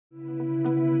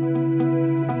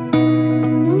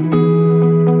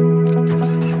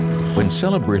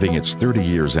celebrating its 30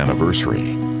 years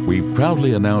anniversary, we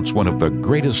proudly announce one of the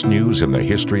greatest news in the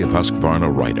history of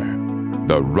Husqvarna Rider,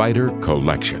 the Rider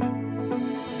Collection.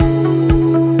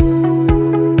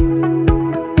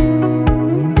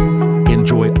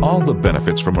 Enjoy all the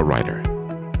benefits from a rider.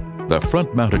 The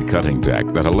front-mounted cutting deck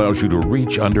that allows you to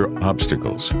reach under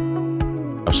obstacles.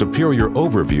 A superior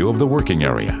overview of the working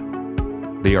area.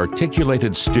 The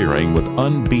articulated steering with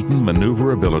unbeaten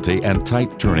maneuverability and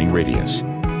tight turning radius.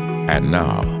 And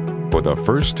now, for the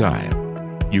first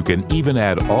time, you can even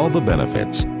add all the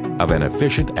benefits of an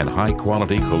efficient and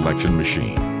high-quality collection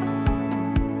machine.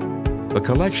 The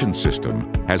collection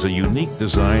system has a unique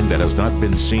design that has not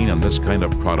been seen on this kind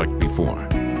of product before.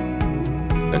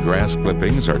 The grass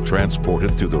clippings are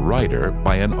transported through the rider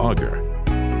by an auger.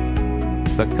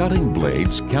 The cutting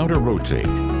blades counter-rotate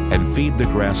and feed the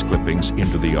grass clippings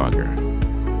into the auger.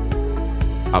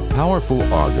 A powerful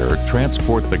auger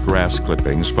transports the grass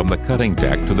clippings from the cutting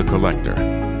deck to the collector.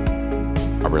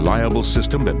 A reliable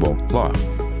system that won't clog,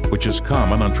 which is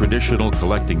common on traditional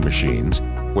collecting machines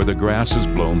where the grass is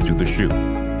blown through the chute.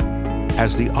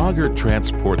 As the auger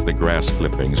transports the grass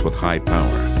clippings with high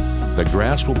power, the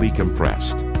grass will be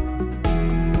compressed.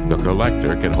 The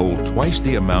collector can hold twice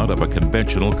the amount of a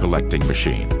conventional collecting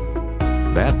machine.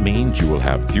 That means you will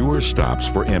have fewer stops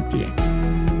for emptying.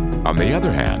 On the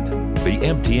other hand, the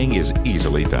emptying is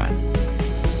easily done.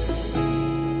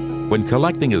 When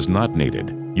collecting is not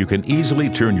needed, you can easily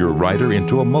turn your rider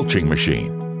into a mulching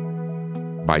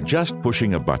machine. By just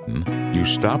pushing a button, you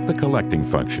stop the collecting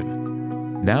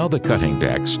function. Now the cutting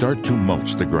decks start to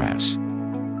mulch the grass.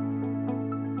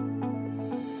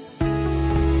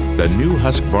 The new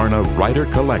Husqvarna Rider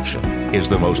Collection is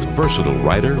the most versatile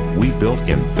rider we built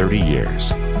in 30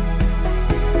 years.